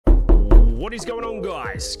What is going on,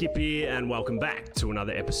 guys? Skip here and welcome back to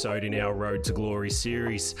another episode in our Road to Glory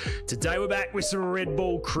series. Today we're back with some red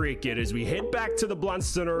ball cricket as we head back to the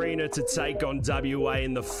Blunston Arena to take on WA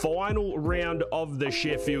in the final round of the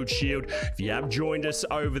Sheffield Shield. If you have joined us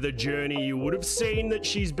over the journey, you would have seen that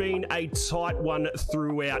she's been a tight one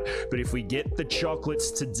throughout, but if we get the chocolates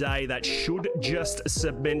today, that should just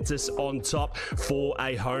cement us on top for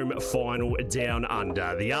a home final down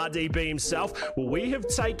under. The RDB himself, well, we have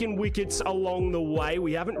taken wickets along the way.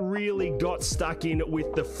 We haven't really got stuck in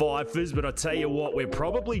with the fifers, but I tell you what, we're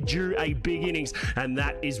probably due a big innings, and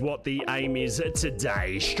that is what the aim is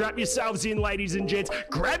today. Strap yourselves in, ladies and gents,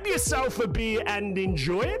 grab yourself a beer and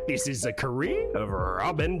enjoy it. This is a career of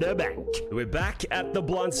robbing the bank. We're back at the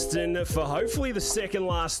Blunston for hopefully the second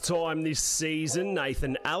last time this season.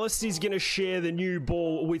 Nathan Ellis is going to share the new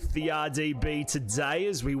ball with the RDB today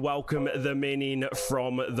as we welcome the men in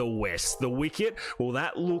from the west. The wicket, well,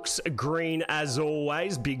 that looks green as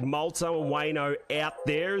always. Big Malto and Wayno out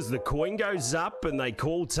there as the coin goes up and they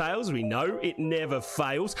call tails. We know it never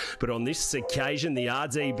fails, but on this occasion the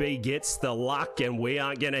RDB gets the luck and we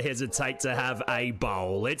aren't going to hesitate to have a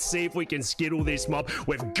bowl. Let's see if we can skittle this mob.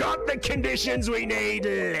 We've got the conditions we need.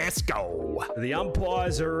 Let's go. The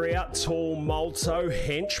umpires are out. Tall Malto,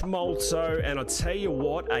 Hench Malto, and I tell you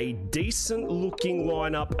what, a decent looking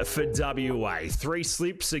lineup for WA. 3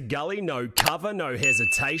 slips, a gully, no cover, no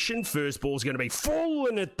hesitation. First ball's going to be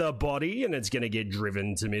falling at the body and it's going to get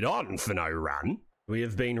driven to mid-on for no run. We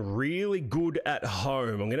have been really good at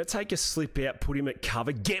home. I'm going to take a slip out, put him at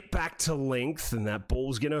cover, get back to length, and that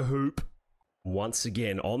ball's going to hoop. Once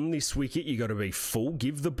again, on this wicket, you got to be full.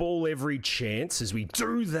 Give the ball every chance as we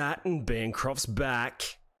do that, and Bancroft's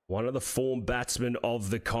back. One of the form batsmen of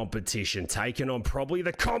the competition, taking on probably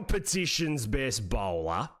the competition's best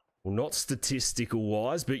bowler. Well, not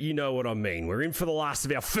statistical-wise, but you know what I mean. We're in for the last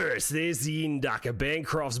of our first. There's the inducker.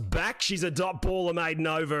 Bancroft's back. She's a dot baller maiden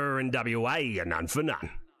over, and WA a none for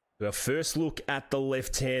none. Our first look at the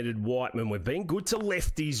left-handed Whiteman. We've been good to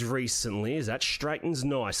lefties recently as that straightens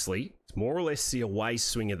nicely. It's more or less the away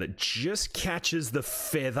swinger that just catches the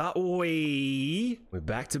feather. We're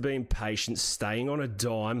back to being patient, staying on a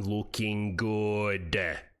dime, looking good.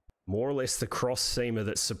 More or less the cross-seamer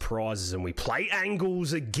that surprises and we play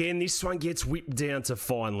angles again. This one gets whipped down to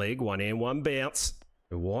fine leg. One and one bounce.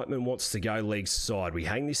 The Whiteman wants to go leg side. We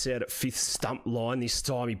hang this out at 5th stump line. This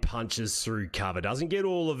time he punches through cover. Doesn't get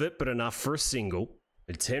all of it, but enough for a single.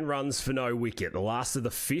 And 10 runs for no wicket. The last of the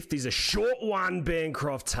 5th is a short one.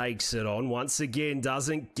 Bancroft takes it on. Once again,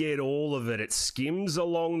 doesn't get all of it. It skims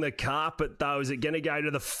along the carpet, though. Is it going to go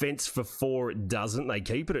to the fence for 4? It doesn't. They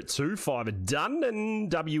keep it at 2. 5 are done,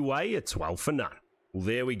 and WA a 12 for none. Well,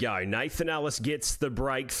 there we go. Nathan Ellis gets the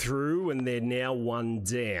breakthrough, and they're now 1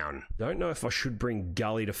 down. Don't know if I should bring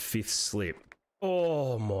Gully to 5th slip.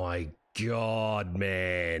 Oh, my God,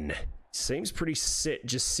 man. Seems pretty set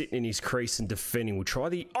just sitting in his crease and defending. We'll try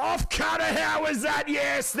the off-cutter. How was that?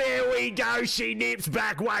 Yes, there we go. She nips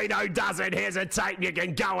back. Wayno doesn't hesitate. You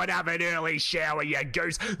can go and have an early shower, you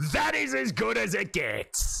goose. That is as good as it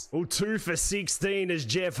gets. Well, 2 for 16 as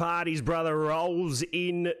Jeff Hardy's brother rolls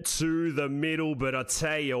into the middle. But I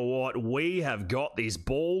tell you what, we have got this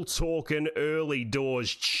ball talking early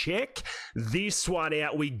doors. Check this one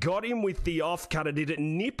out. We got him with the off-cutter. Did it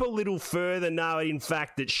nip a little further? No, in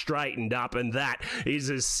fact, it straightened up, and that is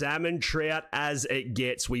as salmon trout as it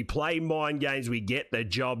gets. We play mind games, we get the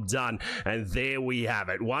job done, and there we have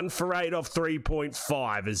it. 1 for 8 off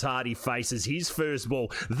 3.5 as Hardy faces his first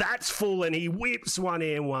ball. That's full, and he whips 1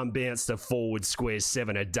 and 1 bounce to forward square.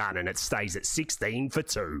 7 are done, and it stays at 16 for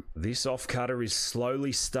 2. This off cutter is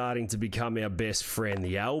slowly starting to become our best friend.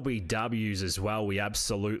 The LBWs as well, we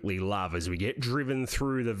absolutely love as we get driven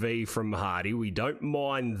through the V from Hardy. We don't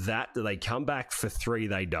mind that. Do they come back for 3?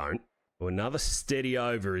 They don't. Well, another steady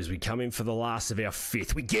over as we come in for the last of our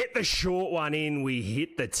 5th. We get the short one in. We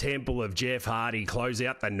hit the temple of Jeff Hardy. Close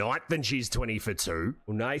out the 9th, and she's 20 for 2.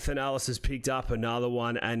 Well, Nathan Ellis has picked up another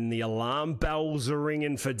one, and the alarm bells are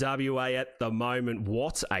ringing for WA at the moment.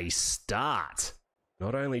 What a start.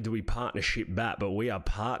 Not only do we partnership bat, but we are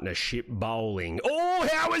partnership bowling. Oh,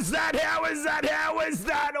 how was that? How was that? How was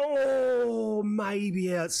that? Oh,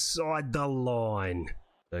 maybe outside the line.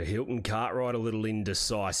 So Hilton Cartwright a little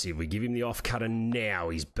indecisive. We give him the off-cutter now.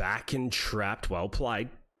 He's back and trapped. Well played.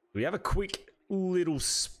 We have a quick little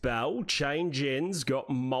spell. Change ends. Got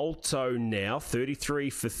Malto now. 33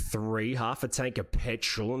 for 3. Half a tank of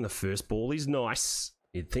petrol, and the first ball is nice.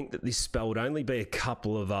 You'd think that this spell would only be a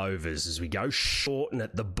couple of overs as we go short and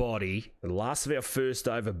at the body. The last of our first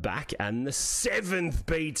over back, and the 7th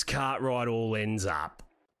beats Cartwright all ends up.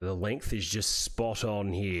 The length is just spot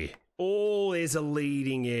on here. Oh, there's a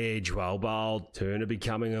leading edge. Well, Turner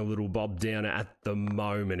becoming a little bob down at the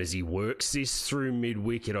moment as he works this through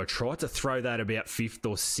mid-wicket. I tried to throw that about 5th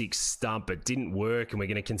or 6th stump. It didn't work, and we're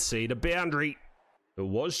going to concede a boundary. It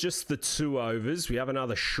was just the 2 overs. We have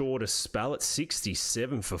another shorter spell at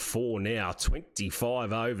 67 for 4 now.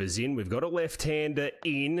 25 overs in. We've got a left-hander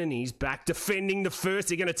in, and he's back defending the first.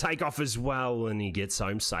 They're going to take off as well, and he gets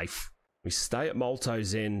home safe. We stay at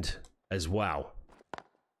Molto's end as well.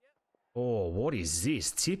 Oh, what is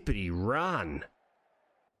this? Tippity run.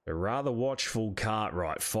 A rather watchful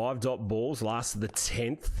Cartwright. 5 dot balls, last of the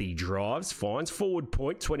 10th. He drives, finds forward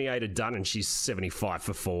point. 28 are done, and she's 75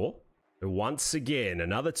 for 4. Once again,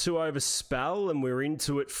 another 2 over spell, and we're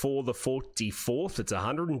into it for the 44th. It's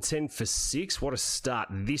 110 for 6. What a start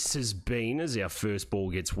this has been as our first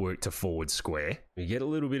ball gets worked to forward square. We get a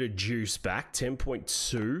little bit of juice back.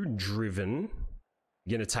 10.2 driven.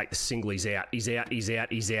 You're going to take the single. He's out. He's out. He's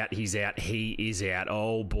out. He's out. He's out. He is out.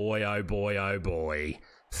 Oh boy. Oh boy. Oh boy.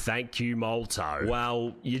 Thank you, Molto.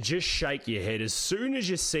 Well, you just shake your head. As soon as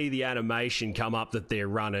you see the animation come up that they're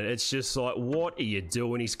running, it's just like, what are you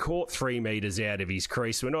doing? He's caught 3 meters out of his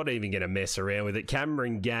crease. We're not even going to mess around with it.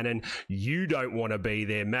 Cameron Gannon, you don't want to be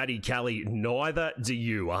there. Matty Kelly, neither do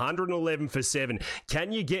you. 111 for 7.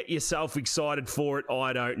 Can you get yourself excited for it?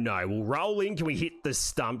 I don't know. We'll roll in. Can we hit the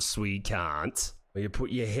stumps? We can't. Well, you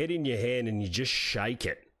put your head in your hand and you just shake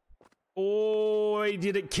it. Oh,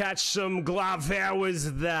 did it catch some glove? How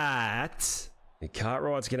was that? The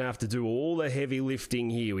Cartwright's going to have to do all the heavy lifting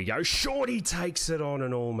here. We go short. He takes it on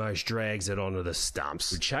and almost drags it onto the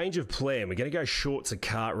stumps. Change of plan. We're going to go short to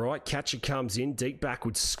Cartwright. Catcher comes in, deep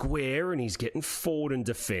backward square, and he's getting forward and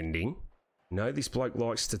defending. No, this bloke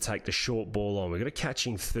likes to take the short ball on. We've got a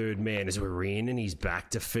catching third man as we're in, and he's back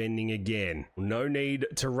defending again. No need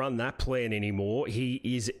to run that plan anymore. He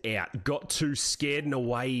is out. Got too scared, and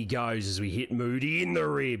away he goes as we hit Moody in the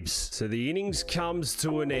ribs. So the innings comes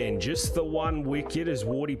to an end. Just the 1 wicket as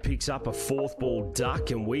Wardy picks up a 4th ball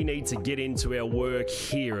duck, and we need to get into our work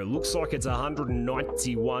here. It looks like it's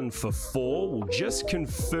 191 for 4. We'll just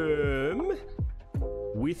confirm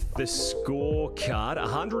with the scorecard.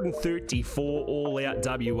 134 all-out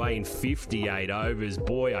WA in 58 overs.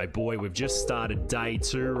 Boy, oh boy, we've just started day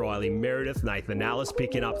 2. Riley Meredith, Nathan Ellis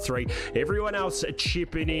picking up 3. Everyone else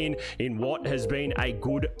chipping in what has been a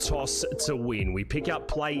good toss to win. We pick up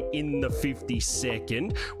play in the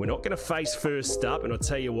 52nd. We're not going to face first up, and I'll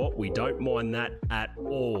tell you what, we don't mind that at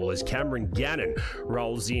all as Cameron Gannon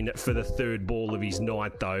rolls in for the 3rd ball of his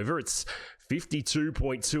 9th over. It's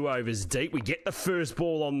 52.2 overs deep. We get the first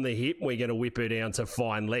ball on the hip. We're going to whip her down to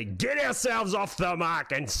fine leg. Get ourselves off the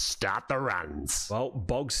mark and start the runs. Well,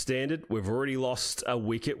 bog standard. We've already lost a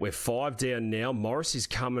wicket. We're 5 down now. Morris is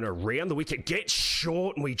coming around the wicket. Gets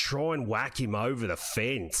short, and we try and whack him over the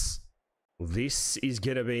fence. This is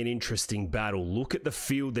going to be an interesting battle. Look at the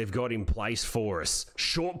field they've got in place for us.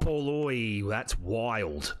 Short ball. Oi, that's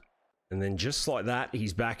wild. And then just like that,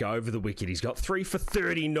 he's back over the wicket. He's got 3 for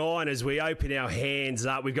 39 as we open our hands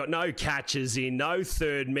up. We've got no catches in, no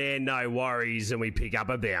third man, no worries, and we pick up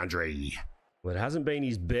a boundary. Well, it hasn't been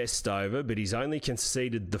his best over, but he's only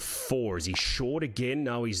conceded the 4. Is he short again?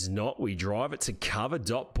 No, he's not. We drive it to cover.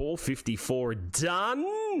 Dot ball, 54 done,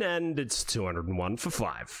 and it's 201 for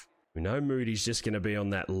 5. We know Moody's just going to be on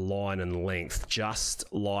that line and length, just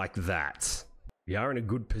like that. We are in a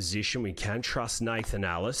good position. We can trust Nathan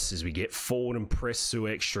Ellis as we get forward and press through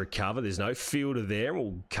extra cover. There's no fielder there.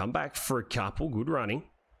 We'll come back for a couple. Good running.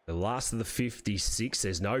 The last of the 56.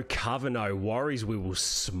 There's no cover, no worries. We will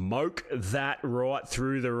smoke that right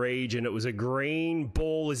through the region. It was a green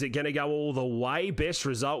ball. Is it going to go all the way? Best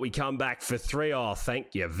result. We come back for 3. Oh,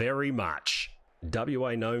 thank you very much.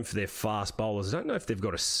 WA known for their fast bowlers. I don't know if they've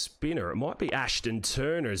got a spinner. It might be Ashton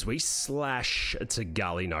Turner as we slash to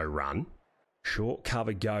gully. No run. Short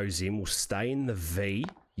cover goes in. We'll stay in the V.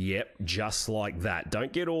 Yep, just like that.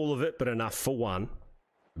 Don't get all of it, but enough for 1.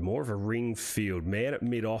 More of a ring field. Man at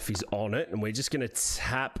mid-off is on it, and we're just going to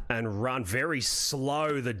tap and run. Very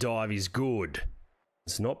slow, the dive is good.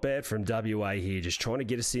 It's not bad from WA here, just trying to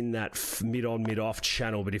get us in that mid-on, mid-off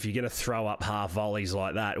channel. But if you're going to throw up half volleys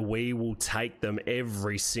like that, we will take them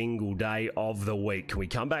every single day of the week. Can we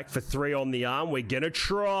come back for 3 on the arm? We're going to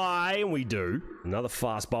try, and we do. Another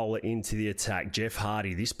fast bowler into the attack. Jeff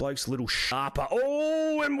Hardy. This bloke's a little sharper.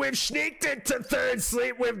 Oh, and we've sneaked it to 3rd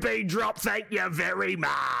slip. We've been dropped. Thank you very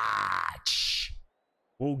much.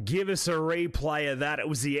 Well, give us a replay of that. It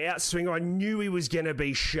was the outswing. I knew he was going to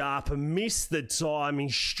be sharp and missed the timing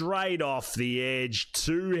straight off the edge.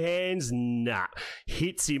 2 hands, nah.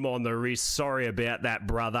 Hits him on the wrist. Sorry about that,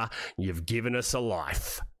 brother. You've given us a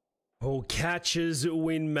life. All catches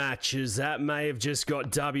win matches. That may have just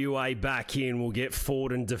got WA back in. We'll get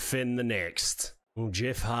forward and defend the next. Well,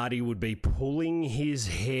 Jeff Hardy would be pulling his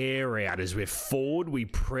hair out as we're forward. We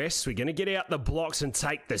press. We're going to get out the blocks and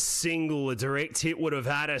take the single. A direct hit would have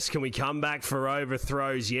had us. Can we come back for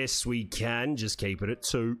overthrows? Yes, we can. Just keep it at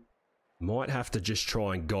 2. Might have to just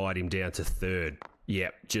try and guide him down to 3rd.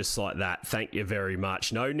 Yep, just like that. Thank you very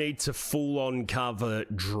much. No need to full-on cover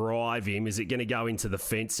drive him. Is it going to go into the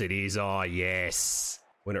fence? It is. Oh, yes.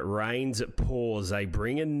 When it rains, it pours. They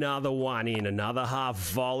bring another one in. Another half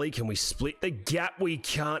volley. Can we split the gap? We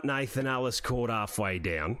can't. Nathan Ellis caught halfway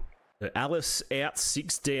down. Alice out,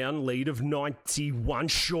 6 down, lead of 91.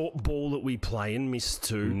 Short ball that we play and miss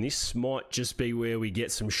 2. And this might just be where we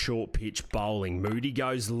get some short pitch bowling. Moody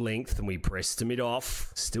goes length and we press to mid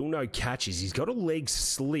off. Still no catches. He's got a leg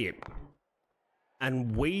slip.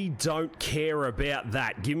 And we don't care about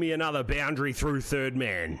that. Give me another boundary through 3rd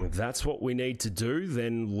man. If that's what we need to do,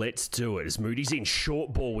 then let's do it. As Moody's in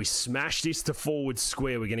short ball, we smash this to forward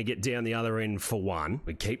square. We're going to get down the other end for 1.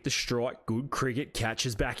 We keep the strike. Good cricket.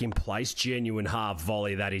 Catches back in place. Genuine half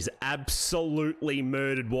volley. That is absolutely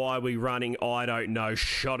murdered. Why are we running? I don't know.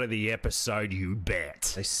 Shot of the episode, you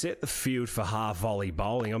bet. They set the field for half volley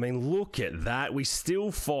bowling. I mean, look at that. We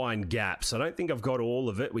still find gaps. I don't think I've got all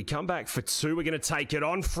of it. We come back for 2. We're going to take it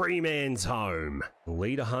on. Freeman's home.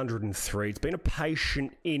 Lead 103. It's been a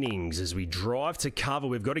patient innings as we drive to cover.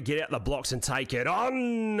 We've got to get out the blocks and take it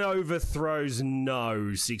on. Overthrows,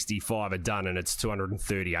 no. 65 are done and it's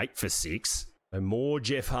 238 for 6. And more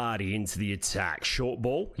Jeff Hardy into the attack. Short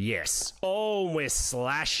ball, yes. Oh, we're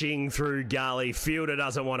slashing through gully. Fielder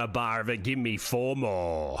doesn't want a bar of it. Give me 4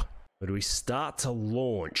 more. But we start to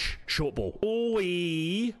launch. Short ball.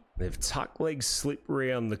 Oi! They've tucked legs slip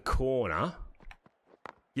round the corner.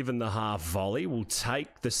 Given the half volley, we'll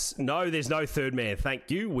take this. No, there's no 3rd man. Thank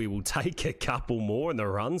you. We will take a couple more and the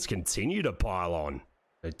runs continue to pile on.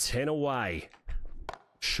 So 10 away.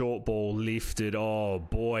 Short ball lifted. Oh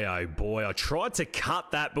boy, oh boy. I tried to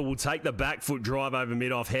cut that, but we'll take the back foot drive over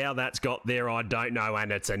mid-off. How that's got there, I don't know,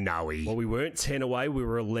 and it's a no-y. Well, we weren't 10 away. We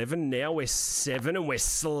were 11. Now we're 7, and we're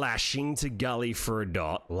slashing to gully for a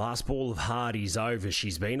dot. Last ball of Hardy's over.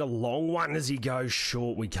 She's been a long one as he goes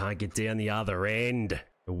short. We can't get down the other end.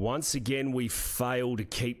 Once again, we fail to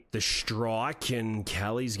keep the strike, and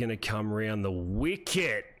Kelly's going to come round the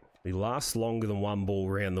wicket. He lasts longer than 1 ball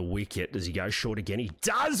round the wicket. Does he go short again? He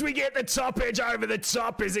does! We get the top edge over the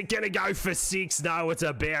top. Is it going to go for 6? No, it's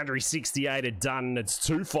a boundary. 68 are done, and it's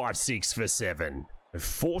 256 for 7.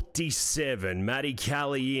 47, Matty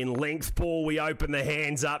Kelly in. Length ball, we open the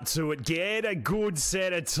hands up to it. Get a good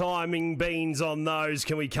set of timing beans on those.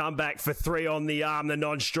 Can we come back for 3 on the arm? The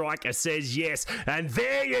non-striker says yes. And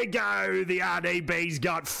there you go. The RDB's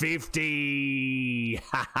got 50.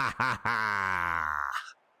 Ha ha ha ha.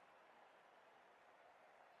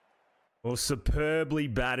 Well, superbly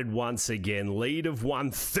batted once again. Lead of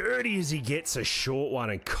 130 as he gets a short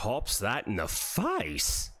one and cops that in the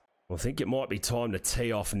face. I think it might be time to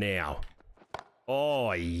tee off now.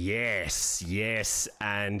 Oh, yes, yes,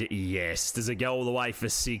 and yes. Does it go all the way for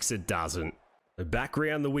 6? It doesn't. Back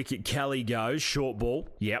round the wicket, Kelly goes. Short ball.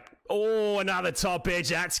 Yep. Oh, another top edge.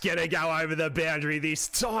 That's going to go over the boundary this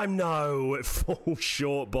time. No, it falls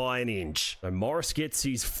short by an inch. So Morris gets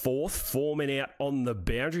his 4th. 4 men out on the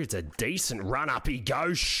boundary. It's a decent run up. He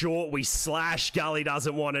goes short. We slash. Gully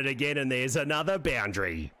doesn't want it again, and there's another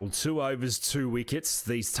boundary. Well, 2 overs, 2 wickets.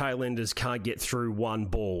 These tailenders can't get through 1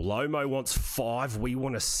 ball. Lomo wants 5. We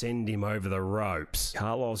want to send him over the ropes.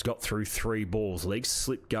 Carlisle's got through 3 balls. Leg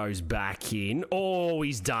slip goes back in. Oh,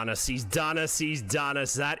 he's done us. He's done us. He's done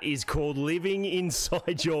us. That is called living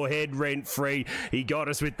inside your head rent-free. He got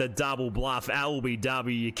us with the double bluff.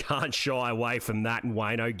 LBW, you can't shy away from that, and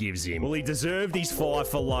Wayno gives him. Well, he deserved his 5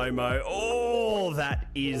 for Lomo. Oh, that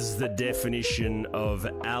is the definition of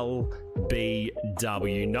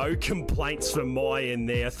LBW. No complaints from my end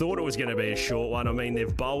there. Thought it was going to be a short one. I mean,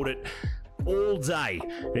 they've bowled it all day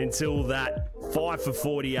until that 5 for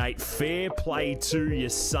 48. Fair play to your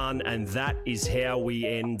son, and that is how we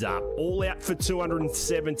end up. All out for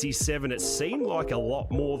 277. It seemed like a lot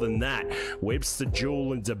more than that. Webster,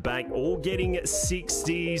 Jewell and DeBank all getting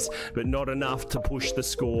 60s, but not enough to push the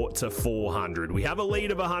score to 400. We have a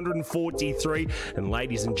lead of 143, and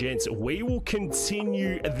ladies and gents, we will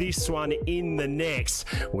continue this one in the next.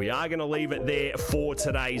 We are going to leave it there for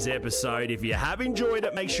today's episode. If you have enjoyed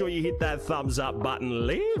it, make sure you hit that thumbs up button,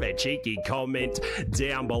 leave a cheeky comment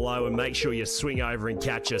down below, and make sure you swing over and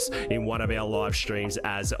catch us in one of our live streams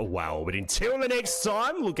as well. But until the next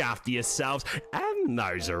time, look after yourselves and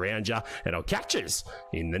those around you, and I'll catch us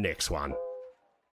in the next one.